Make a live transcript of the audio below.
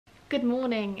Good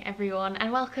morning everyone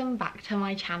and welcome back to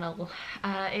my channel.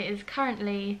 It is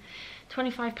currently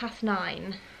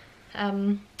 9:25,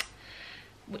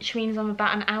 which means I'm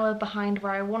about an hour behind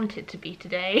where I wanted to be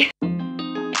today.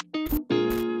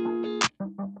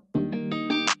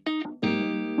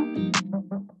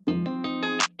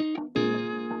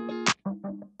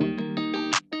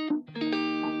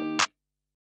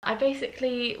 I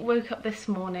basically woke up this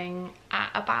morning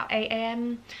at about 8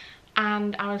 AM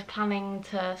and I was planning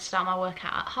to start my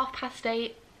workout at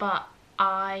 8:30, but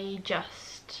I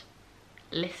just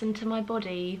listened to my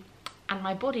body and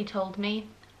my body told me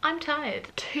I'm tired.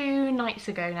 2 nights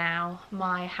ago now,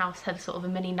 my house had sort of a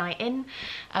mini night in,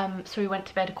 so we went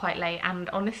to bed quite late,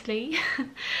 and honestly,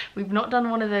 we've not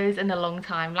done one of those in a long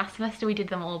time. Last semester we did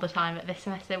them all the time, but this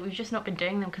semester we've just not been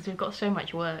doing them because we've got so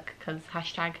much work, because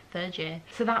 #3rd year.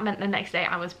 So that meant the next day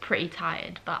I was pretty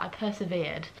tired, but I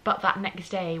persevered. But that next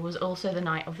day was also the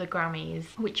night of the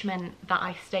Grammys, which meant that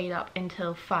I stayed up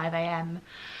until 5 AM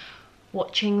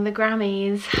watching the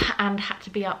Grammys and had to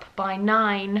be up by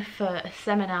 9 for a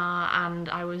seminar, and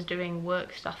I was doing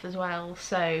work stuff as well,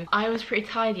 so I was pretty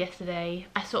tired yesterday.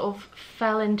 I sort of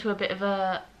fell into a bit of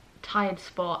a tired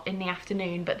spot in the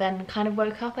afternoon, but then kind of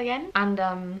woke up again and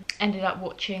ended up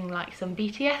watching like some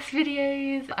BTS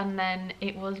videos, and then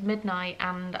it was midnight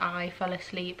and I fell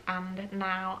asleep, and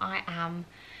now I am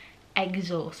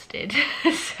exhausted.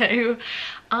 So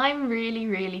I'm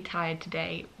really tired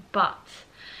today, but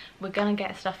we're gonna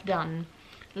get stuff done.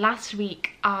 Last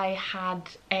week I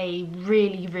had a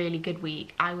really good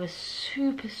week. I was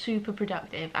super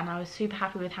productive and I was super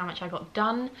happy with how much I got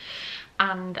done,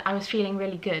 and I was feeling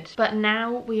really good. But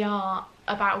now we are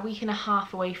about a week and a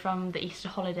half away from the Easter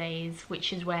holidays,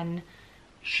 which is when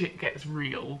shit gets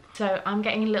real. So I'm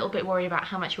getting a little bit worried about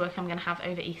how much work I'm gonna have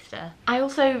over Easter. I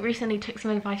also recently took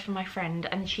some advice from my friend,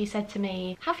 and she said to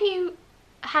me, have you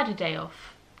had a day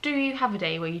off? Do you have a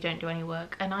day where you don't do any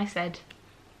work? And I said,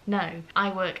 no. I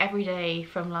work every day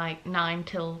from like 9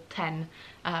 till 10,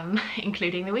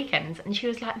 including the weekends. And she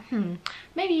was like,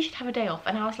 maybe you should have a day off.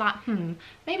 And I was like,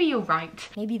 maybe you're right.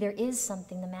 Maybe there is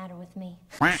something the matter with me.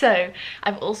 So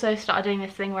I've also started doing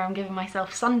this thing where I'm giving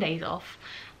myself Sundays off.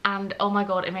 And oh my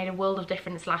god, it made a world of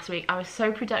difference last week. I was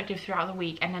so productive throughout the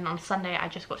week, and then on Sunday I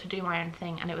just got to do my own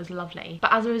thing and it was lovely.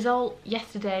 But as a result,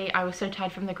 yesterday I was so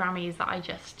tired from the Grammys that I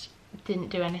just didn't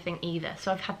do anything either,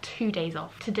 so I've had 2 days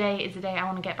off. Today is the day I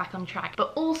want to get back on track,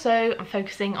 but also I'm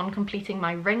focusing on completing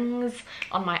my rings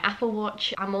on my Apple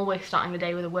Watch. I'm always starting the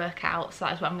day with a workout, so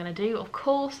that is what I'm going to do. Of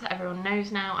course, everyone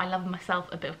knows now I love myself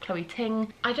a bit of Chloe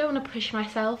Ting. I don't want to push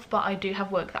myself, but I do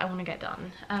have work that I want to get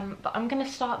done. But I'm going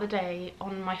to start the day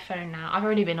on my phone now. I've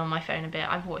already been on my phone a bit.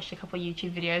 I've watched a couple of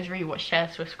YouTube videos, rewatched Taylor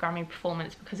Swift's Grammy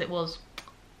performance because it was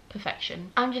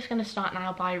perfection. I'm just going to start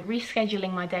now by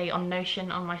rescheduling my day on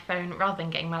Notion on my phone rather than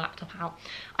getting my laptop out.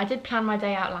 I did plan my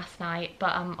day out last night,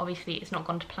 but obviously it's not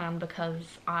gone to plan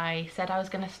because I said I was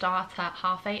going to start at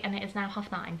 8:30 and it is now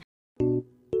 9:30.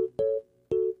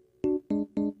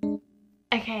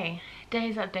 Okay, day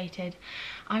is updated.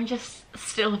 I'm just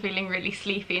still feeling really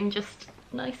sleepy and just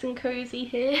nice and cozy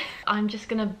here. I'm just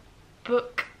gonna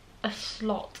book a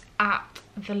slot at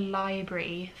the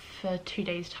library for 2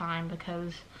 days time,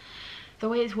 because the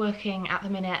way it's working at the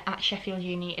minute at Sheffield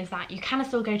Uni is that you can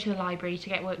still go to the library to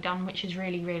get work done, which is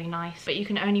really nice, but you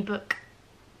can only book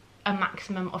a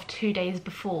maximum of 2 days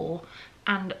before,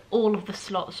 and all of the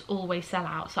slots always sell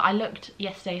out. So I looked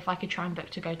yesterday if I could try and book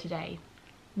to go today.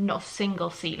 Not a single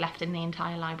seat left in the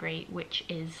entire library, which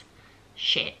is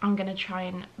shit. I'm gonna try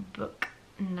and book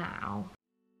now.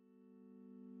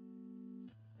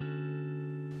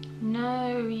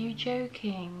 No, you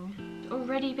joking? It's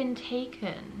already been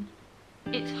taken.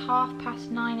 It's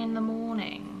 9:30 in the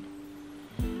morning.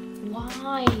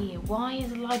 Why? Why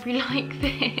is the library like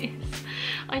this?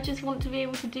 I just want to be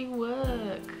able to do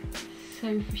work.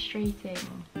 So frustrating.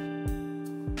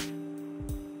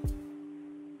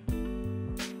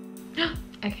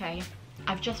 Okay,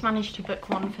 I've just managed to book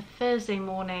one for Thursday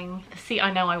morning. The seat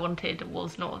I know I wanted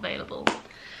was not available.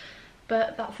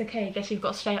 But that's okay, I guess you've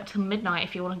got to stay up till midnight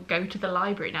if you want to go to the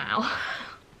library now.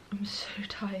 I'm so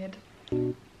tired.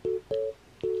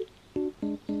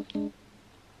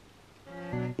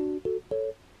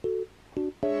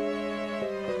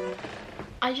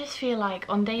 I just feel like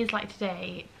on days like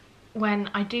today, when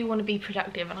I do want to be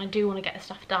productive and I do want to get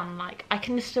stuff done, like I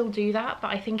can still do that,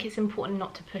 but I think it's important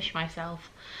not to push myself,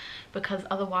 because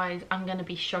otherwise I'm going to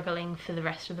be struggling for the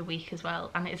rest of the week as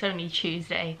well, and it's only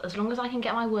Tuesday. As long as I can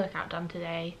get my workout done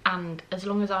today, and as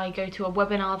long as I go to a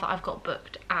webinar that I've got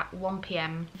booked at 1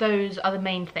 p.m, those are the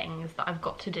main things that I've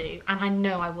got to do, and I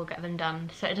know I will get them done,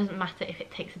 so it doesn't matter if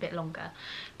it takes a bit longer.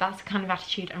 That's the kind of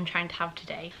attitude I'm trying to have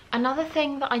today. Another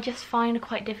thing that I just find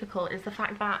quite difficult is the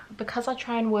fact that because I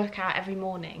try and work out every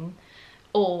morning,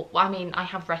 or I mean I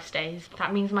have rest days,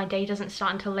 that means my day doesn't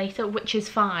start until later, which is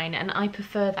fine, and I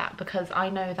prefer that because I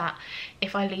know that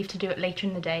if I leave to do it later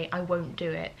in the day I won't do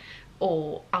it,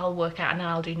 or I'll work out and then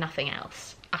I'll do nothing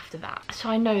else after that. So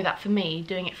I know that for me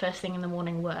doing it first thing in the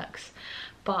morning works.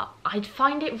 But I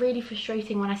find it really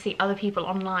frustrating when I see other people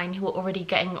online who are already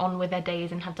getting on with their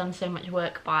days and have done so much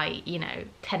work by, you know,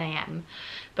 10 a.m,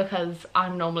 because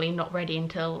I'm normally not ready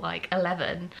until like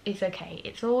 11. It's okay,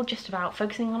 it's all just about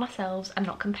focusing on ourselves and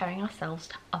not comparing ourselves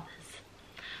to others,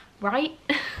 right?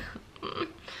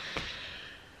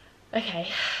 Okay,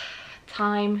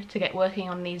 time to get working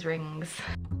on these rings.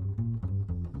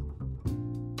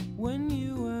 When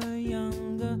you were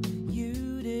younger,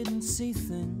 you didn't see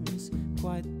things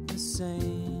quite the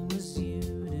same as you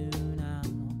do now.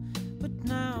 But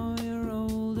now you're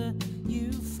older,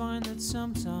 you find that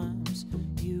sometimes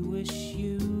you wish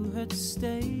you had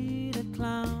stayed a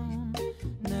clown,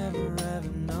 never ever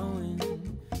knowing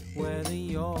whether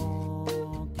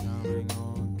you're coming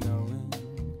or going.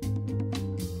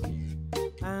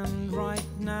 And right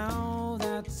now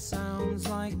that sounds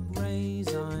like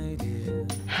Ray's idea.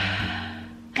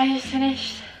 I just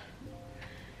finished.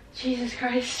 Jesus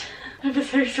Christ, I was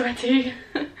so sweaty.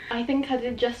 I think I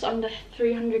did just under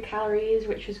 300 calories,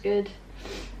 which was good,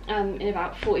 in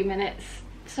about 40 minutes.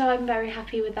 So I'm very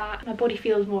happy with that. My body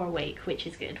feels more awake, which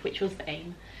is good, which was the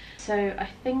aim. So I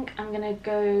think I'm gonna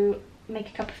go make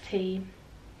a cup of tea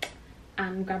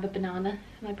and grab a banana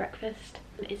for my breakfast.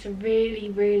 It's a really,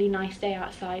 really nice day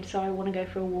outside, so I want to go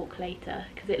for a walk later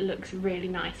because it looks really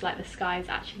nice, like the sky is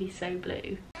actually so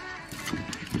blue.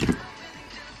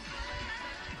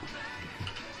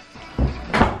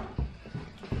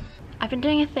 I've been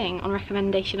doing a thing on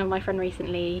recommendation of my friend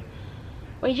recently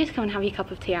where you just come and have your cup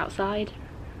of tea outside,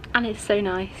 and it's so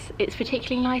nice. It's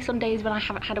particularly nice on days when I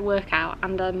haven't had a workout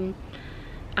and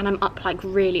I'm up like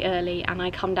really early and I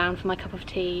come down for my cup of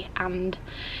tea and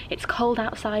it's cold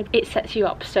outside. It sets you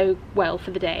up so well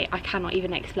for the day, I cannot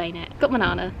even explain it. Got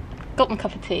banana, got my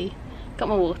cup of tea, got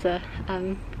my water.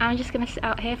 I'm just gonna sit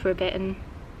out here for a bit and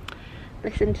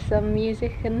listen to some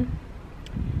music and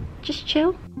just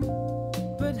chill.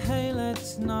 But hey,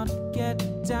 let's not get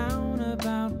down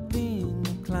about being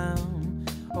a clown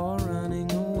or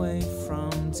running away from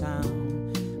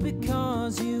town,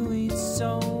 because you eat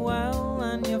so well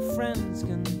and your friends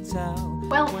can tell.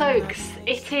 Well folks,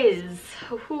 it is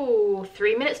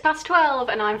 3 minutes past 12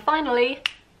 and I'm finally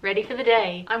ready for the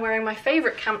day. I'm wearing my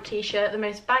favourite camp t-shirt, the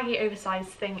most baggy oversized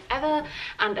thing ever,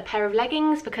 and a pair of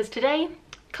leggings because today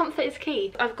comfort is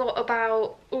key. I've got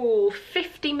about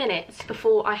 50 minutes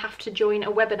before I have to join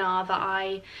a webinar that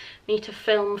I need to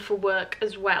film for work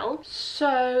as well.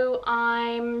 So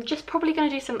I'm just probably going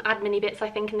to do some admin-y bits I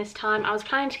think in this time. I was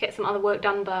planning to get some other work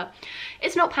done but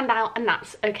it's not panned out and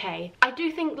that's okay. I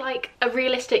do think like a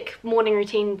realistic morning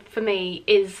routine for me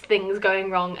is things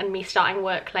going wrong and me starting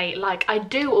work late. Like I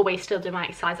do always still do my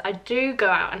exercise. I do go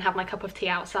out and have my cup of tea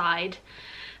outside.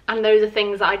 And those are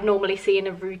things that I'd normally see in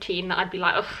a routine that I'd be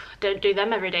like, oh, don't do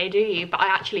them every day, do you? But I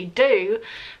actually do.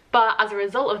 But as a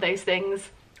result of those things,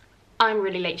 I'm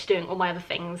really late to doing all my other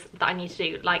things that I need to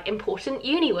do, like important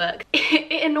uni work.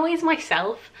 It annoys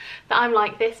myself that I'm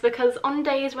like this because on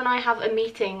days when I have a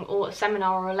meeting or a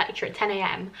seminar or a lecture at 10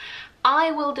 a.m,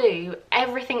 I will do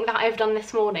everything that I've done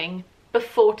this morning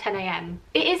before 10 a.m.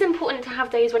 It is important to have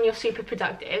days when you're super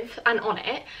productive and on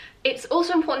it. It's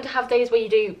also important to have days where you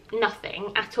do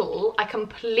nothing at all. I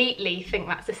completely think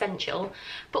that's essential.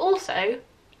 But also,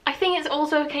 I think it's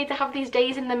also okay to have these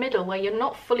days in the middle where you're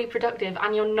not fully productive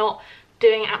and you're not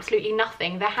doing absolutely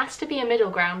nothing. There has to be a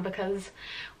middle ground because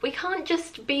we can't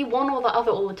just be one or the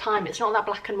other all the time. It's not that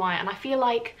black and white, and I feel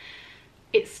like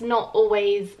it's not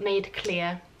always made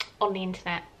clear on the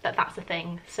internet that that's a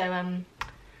thing. So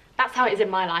that's how it is in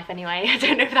my life anyway. I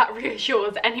don't know if that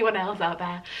reassures anyone else out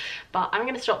there, but I'm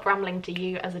going to stop rambling to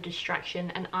you as a distraction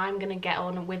and I'm going to get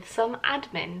on with some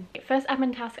admin. First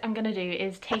admin task I'm going to do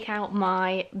is take out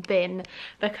my bin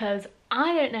because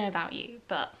I don't know about you,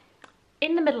 but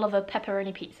in the middle of a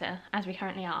pepperoni pizza, as we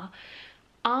currently are,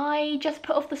 I just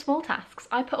put off the small tasks.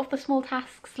 I put off the small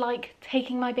tasks like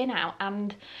taking my bin out,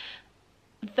 and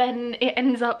then it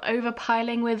ends up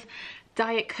overpiling with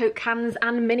Diet Coke cans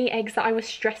and mini eggs that I was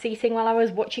stress eating while I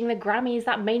was watching the Grammys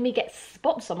that made me get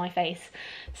spots on my face.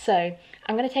 So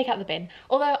I'm going to take out the bin.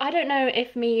 Although I don't know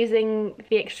if me using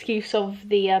the excuse of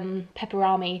the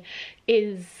pepperami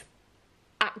is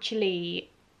actually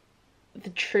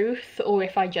the truth, or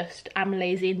if I just am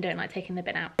lazy and don't like taking the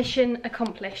bin out. Mission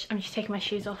accomplished. I'm just taking my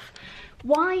shoes off.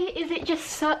 Why is it just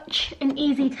such an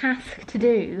easy task to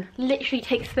do? Literally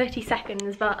takes 30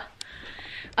 seconds, but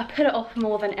I put it off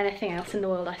more than anything else in the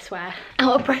world, I swear.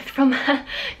 Out of breath from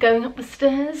going up the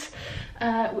stairs,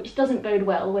 which doesn't bode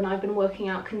well when I've been working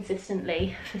out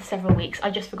consistently for several weeks.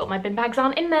 I just forgot my bin bags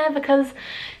aren't in there because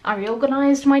I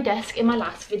reorganised my desk in my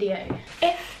last video.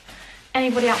 If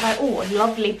anybody out there, oh,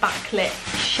 lovely backlit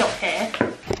shot here.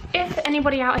 If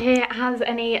anybody out here has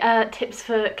any tips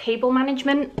for cable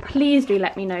management, please do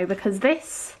let me know, because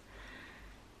this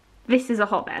is a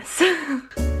hot mess.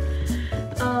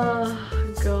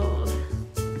 Oh God,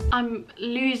 I'm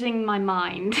losing my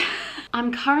mind.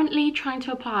 I'm currently trying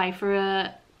to apply for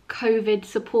a COVID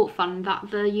support fund that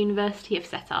the university have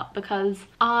set up, because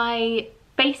I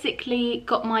basically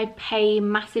got my pay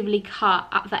massively cut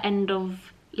at the end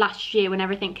of last year when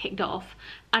everything kicked off,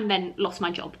 and then lost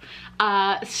my job.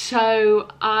 So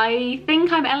I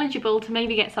think I'm eligible to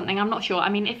maybe get something. I'm not sure. I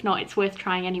mean, if not, it's worth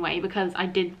trying anyway, because I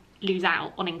did lose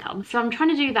out on income. So I'm trying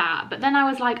to do that, but then I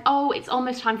was like, oh, it's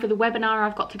almost time for the webinar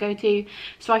I've got to go to.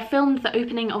 So I filmed the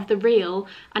opening of the reel,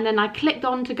 and then I clicked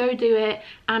on to go do it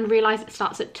and realised it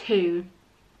starts at 2.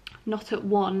 Not at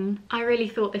 1. I really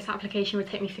thought this application would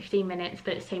take me 15 minutes,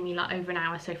 but it's taken me like over an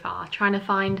hour so far, trying to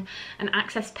find and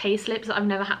access pay slips that I've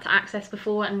never had to access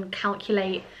before and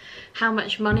calculate how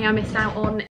much money I missed out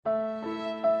on.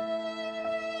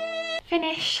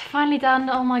 Finished, finally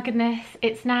done. Oh my goodness,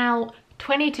 it's now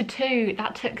 20 to 2.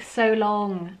 That took so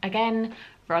long. Again,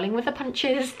 rolling with the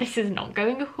punches. This is not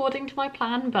going according to my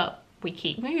plan, but we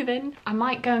keep moving. I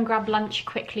might go and grab lunch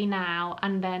quickly now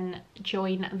and then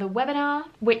join the webinar,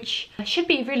 which should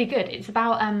be really good. It's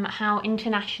about how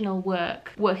international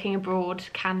working abroad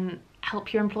can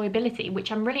help your employability,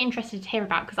 which I'm really interested to hear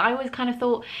about, because I always kind of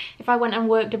thought if I went and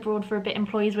worked abroad for a bit,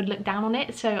 employees would look down on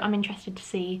it. So I'm interested to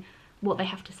see what they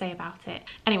have to say about it.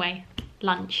 Anyway,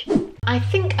 lunch. I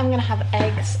think I'm gonna have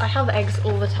eggs. I have eggs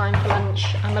all the time for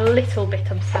lunch. I'm a little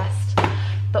bit obsessed,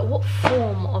 but what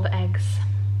form of eggs?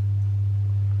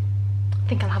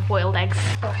 I think I'll have boiled eggs.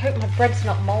 Oh, I hope my bread's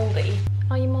not mouldy.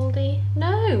 Are you mouldy?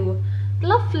 No.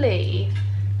 Lovely.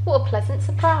 What a pleasant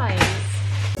surprise.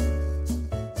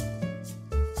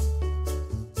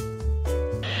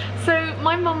 So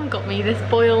my mum got me this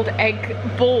boiled egg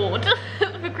board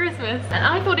for Christmas, and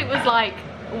I thought it was like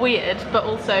weird but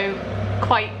also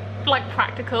quite like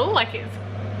practical, like it's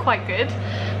quite good,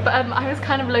 but I was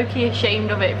kind of low-key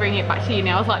ashamed of it bringing it back to uni.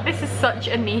 I was like, this is such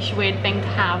a niche weird thing to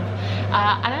have,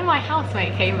 and then my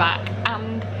housemate came back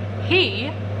and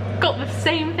he got the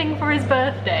same thing for his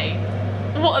birthday.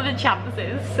 What are the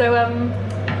chances? So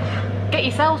get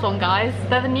yourselves one, guys.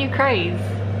 They're the new craze,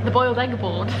 the boiled egg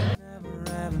board.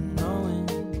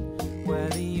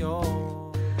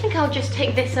 I think I'll just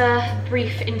take this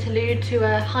brief interlude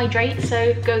to hydrate,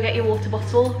 so go get your water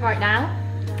bottle right now.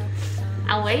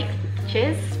 I'll wait.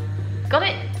 Cheers. Got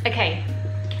it? Okay,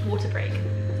 water break.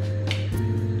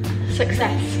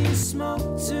 Success. You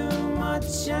smoke too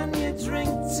much and you drink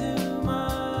too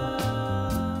much,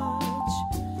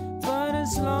 but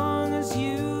as long as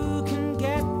you can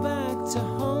get back to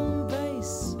home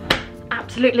base.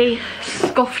 Absolutely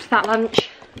scoffed that lunch.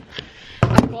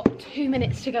 I've got 2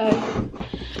 minutes to go,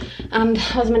 and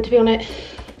I was meant to be on it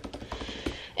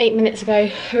 8 minutes ago,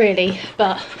 really,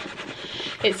 but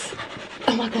it's,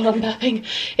 oh my god, I'm burping.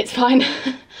 It's fine.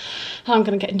 I'm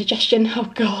gonna get indigestion.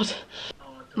 Oh god.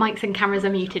 Mics and cameras are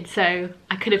muted, so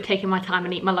I could have taken my time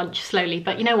and eat my lunch slowly,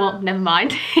 but you know what, never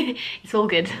mind. It's all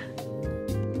good.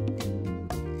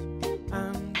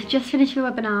 I just finished the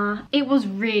webinar. It was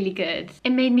really good.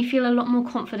 It made me feel a lot more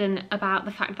confident about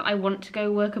the fact that I want to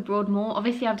go work abroad more.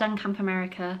 Obviously I've done Camp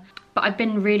America, but I've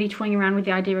been really toying around with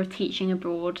the idea of teaching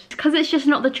abroad, because it's just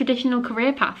not the traditional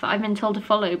career path that I've been told to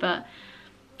follow, but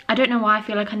I don't know why I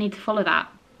feel like I need to follow that.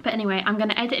 But anyway, I'm going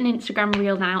to edit an Instagram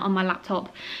reel now on my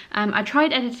laptop. I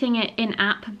tried editing it in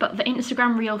app, but the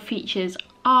Instagram reel features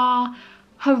are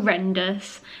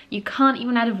horrendous. You can't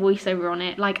even add a voiceover on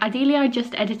it. Like, ideally I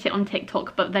just edit it on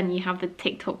TikTok, but then you have the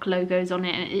TikTok logos on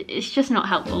it, and it's just not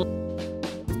helpful.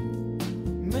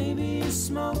 Maybe you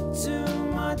smoke too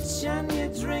much and you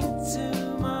drink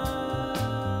too much.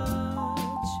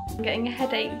 I'm getting a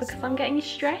headache because I'm getting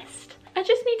stressed. I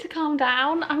just need to calm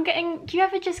down. Do you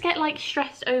ever just get like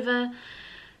stressed over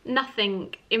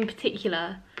nothing in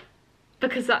particular?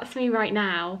 Because that's me right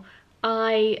now.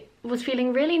 I was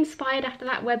feeling really inspired after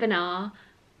that webinar,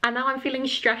 and now I'm feeling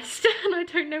stressed and I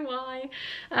don't know why.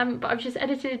 But I've just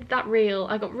edited that reel.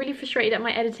 I got really frustrated at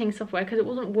my editing software because it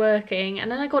wasn't working,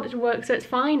 and then I got it to work, so it's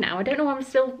fine now. I don't know why I'm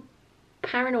still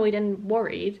paranoid and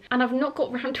worried, and I've not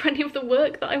got around to any of the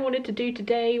work that I wanted to do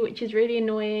today, which is really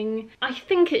annoying. I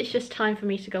think it's just time for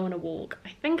me to go on a walk. I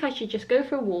think I should just go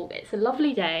for a walk. It's a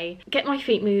lovely day, get my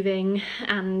feet moving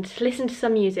and listen to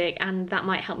some music, and that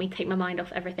might help me take my mind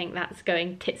off everything that's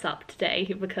going tits up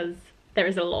today, because there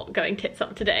is a lot going tits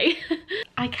up today.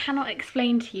 I cannot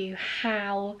explain to you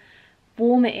how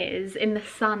warm it is in the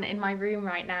sun in my room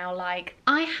right now. Like,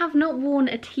 I have not worn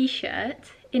a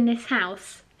t-shirt in this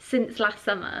house since last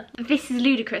summer. This is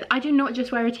ludicrous. I do not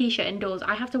just wear a t-shirt indoors.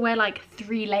 I have to wear like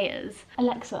 3 layers.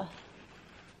 Alexa,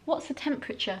 what's the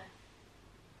temperature?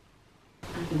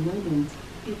 At the moment,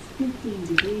 it's 15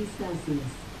 degrees Celsius.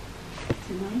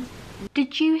 Tonight...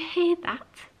 Did you hear that?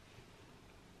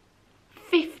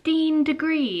 15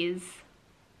 degrees.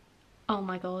 Oh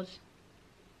my god.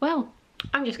 Well,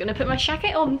 I'm just gonna put my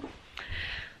jacket on.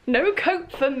 No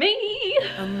coat for me.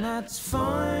 And that's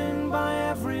fine by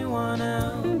everyone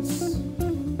else.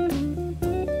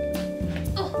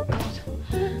 Oh god.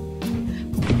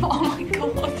 Oh my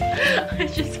god. I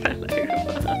just fell over.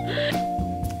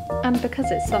 And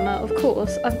because it's summer, of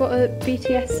course, I've got a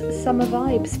BTS Summer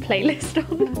Vibes playlist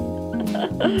on.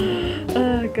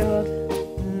 Oh god.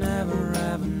 Never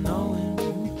ever knowing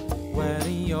where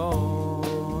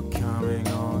you're coming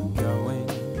or going.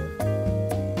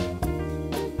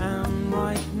 And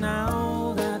right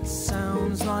now that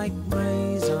sounds like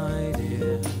Ray's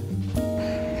idea.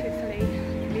 Hopefully I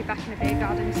can be back in a beer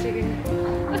garden soon.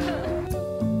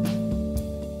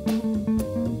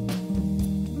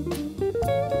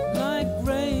 Like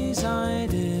Ray's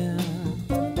idea.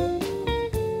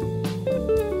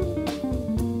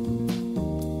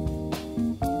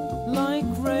 Like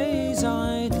Ray's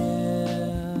idea.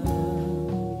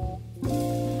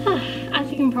 As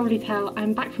you can probably tell,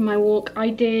 I'm back from my walk. I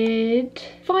did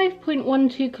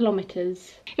 5.12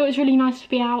 kilometres. It was really nice to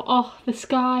be out. Oh, the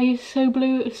sky is so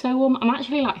blue, it was so warm. I'm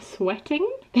actually like sweating.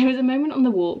 There was a moment on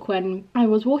the walk when I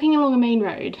was walking along a main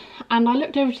road and I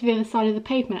looked over to the other side of the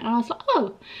pavement and I was like,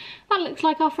 oh, that looks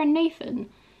like our friend Nathan.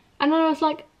 And then I was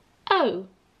like, oh,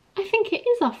 I think it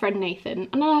is our friend Nathan.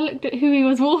 And then I looked at who he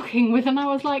was walking with and I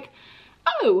was like,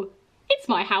 oh, it's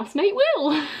my housemate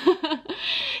Will.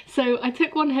 So I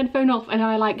took one headphone off and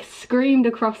I like screamed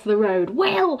across the road,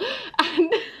 Will!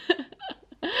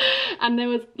 And there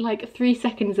was like 3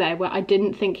 seconds there where I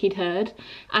didn't think he'd heard,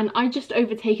 and I just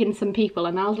overtaken some people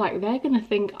and I was like, they're gonna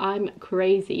think I'm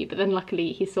crazy, but then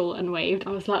luckily he saw and waved.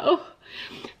 I was like, oh,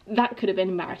 that could have been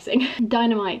embarrassing.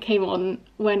 Dynamite came on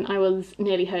when I was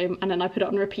nearly home and then I put it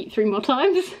on repeat 3 more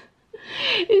times.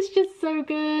 It's just so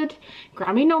good.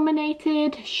 Grammy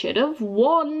nominated, should have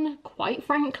won, quite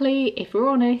frankly, if we're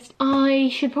honest. I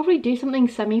should probably do something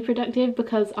semi-productive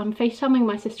because I'm FaceTiming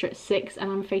my sister at 6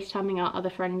 and I'm FaceTiming our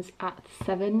other friends at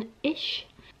 7-ish.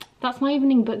 That's my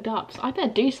evening booked up, so I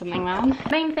better do something, man.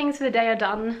 Main things for the day are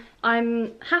done.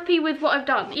 I'm happy with what I've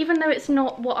done, even though it's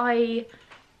not what I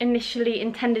initially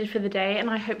intended for the day,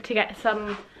 and I hope to get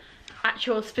some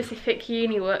actual specific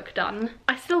uni work done.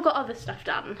 I still got other stuff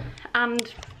done,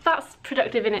 and that's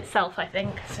productive in itself, I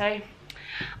think, so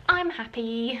I'm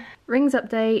happy. Rings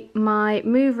update, my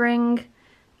move ring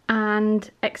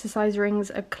and exercise rings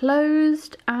are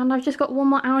closed, and I've just got 1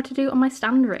 more hour to do on my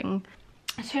stand ring.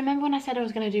 So remember when I said I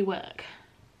was going to do work?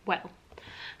 Well,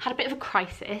 had a bit of a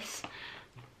crisis,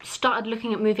 started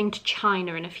looking at moving to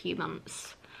China in a few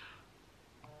months.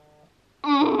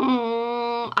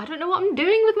 I don't know what I'm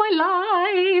doing with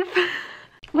my life.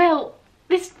 Well,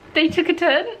 this day took a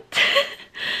turn.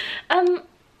 I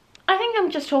think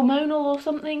I'm just hormonal or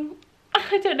something.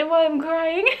 I don't know why I'm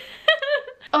crying.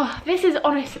 Oh, this is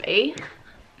honestly,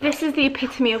 this is the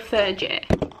epitome of 3rd year.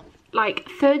 Like,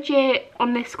 3rd year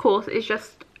on this course is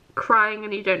just crying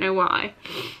and you don't know why.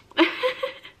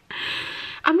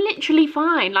 I'm literally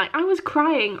fine. Like, I was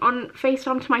crying on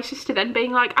FaceTime to my sister then,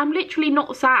 being like, I'm literally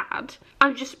not sad.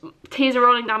 I'm just, tears are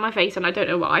rolling down my face and I don't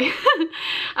know why.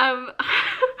 I'm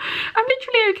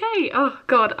literally okay. Oh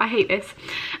god, I hate this.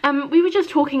 We were just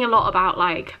talking a lot about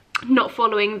like not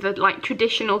following the like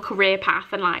traditional career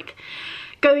path and like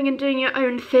going and doing your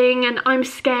own thing, and I'm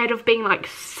scared of being like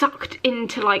sucked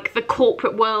into like the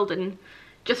corporate world and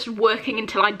just working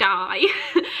until I die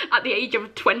at the age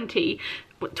of 21.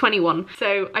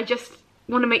 So I just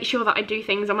want to make sure that I do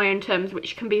things on my own terms,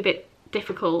 which can be a bit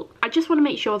difficult. I just want to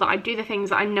make sure that I do the things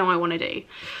that I know I want to do.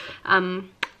 And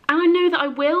I know that I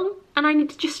will, and I need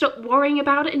to just stop worrying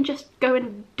about it and just go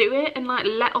and do it and like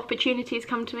let opportunities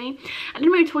come to me. And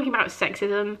then we were talking about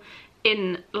sexism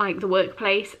in like the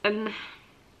workplace, and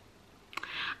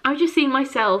I've just seen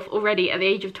myself already at the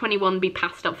age of 21 be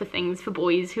passed up for things for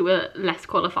boys who are less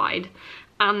qualified,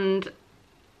 and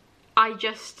I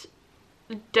just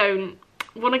don't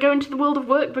want to go into the world of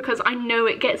work because I know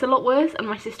it gets a lot worse, and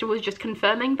my sister was just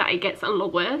confirming that it gets a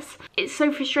lot worse. It's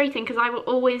so frustrating because I've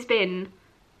always been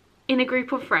in a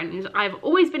group of friends, I've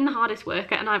always been the hardest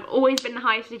worker, and I've always been the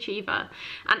highest achiever,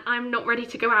 and I'm not ready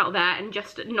to go out there and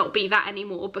just not be that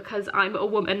anymore because I'm a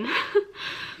woman.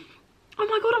 Oh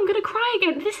my god, I'm gonna cry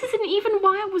again. This isn't even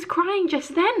why I was crying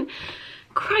just then.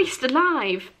 Christ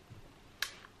alive.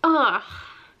 Ugh.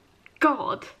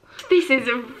 God. This is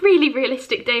a really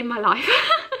realistic day in my life.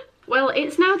 Well,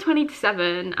 it's now 20 to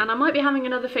 7, and I might be having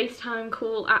another FaceTime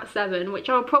call at 7, which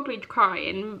I'll probably cry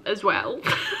in as well.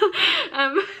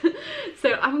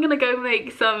 So I'm gonna go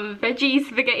make some veggie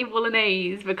spaghetti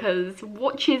bolognese, because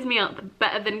what cheers me up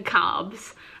better than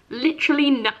carbs? Literally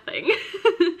nothing.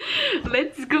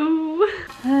 Let's go.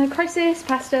 Crisis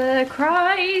pasta,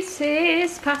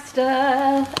 crisis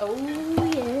pasta. Oh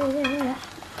yeah.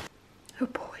 Oh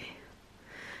boy.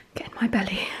 Get in my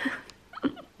belly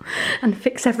and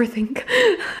fix everything.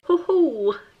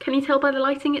 Oh, can you tell by the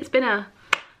lighting it's been a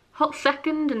hot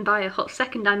second, and by a hot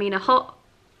second I mean a hot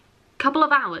couple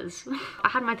of hours. I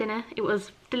had my dinner, it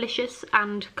was delicious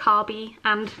and carby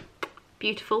and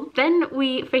beautiful. Then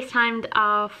we FaceTimed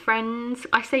our friends.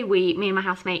 I say we, me and my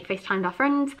housemate FaceTimed our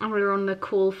friends, and we were on the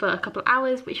call for a couple of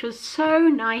hours, which was so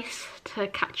nice to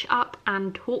catch up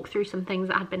and talk through some things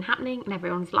that had been happening in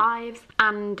everyone's lives.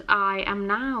 And I am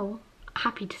now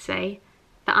happy to say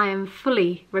that I am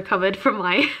fully recovered from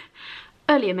my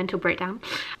earlier mental breakdown.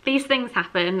 These things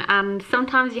happen, and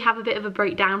sometimes you have a bit of a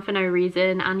breakdown for no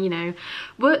reason, and you know,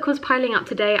 work was piling up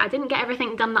today. I didn't get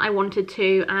everything done that I wanted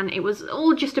to, and it was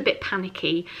all just a bit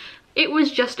panicky. It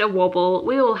was just a wobble.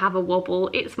 We all have a wobble.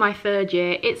 It's my 3rd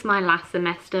year, it's my last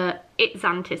semester, it's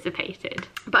anticipated.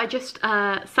 But I just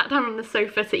sat down on the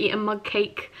sofa to eat a mug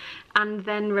cake, and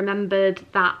then remembered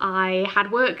that I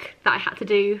had work that I had to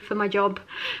do for my job.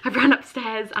 I ran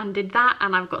upstairs and did that,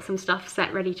 and I've got some stuff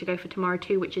set ready to go for tomorrow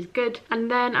too, which is good. And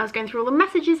then I was going through all the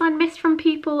messages I'd missed from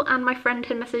people, and my friend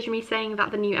had messaged me saying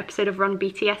that the new episode of Run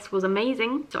BTS was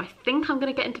amazing. So I think I'm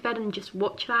gonna get into bed and just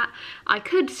watch that. I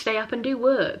could stay up and do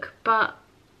work, but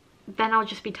then I'll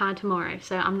just be tired tomorrow,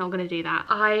 so I'm not gonna do that.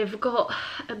 I've got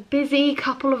a busy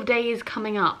couple of days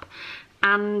coming up,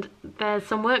 and there's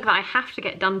some work that I have to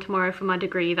get done tomorrow for my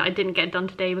degree that I didn't get done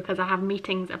today because I have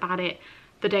meetings about it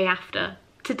the day after.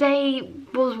 Today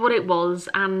was what it was,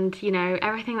 and you know,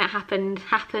 everything that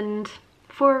happened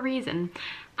for a reason,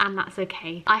 and that's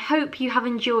okay. I hope you have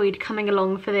enjoyed coming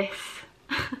along for this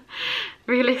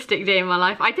realistic day in my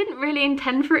life. I didn't really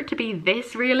intend for it to be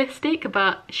this realistic,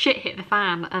 but shit hit the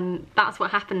fan, and that's what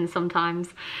happens sometimes.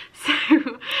 So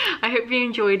I hope you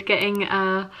enjoyed getting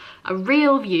a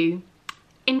real view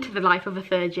into the life of a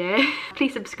 3rd year.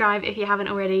 Please subscribe if you haven't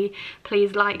already.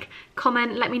 Please like,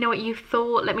 comment, let me know what you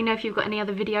thought. Let me know if you've got any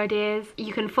other video ideas.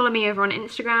 You can follow me over on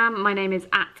Instagram. My name is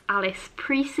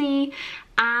 @AlicePreece,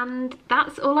 and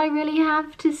that's all I really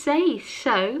have to say.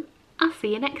 So I'll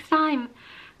see you next time.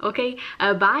 Okay,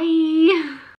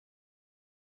 bye.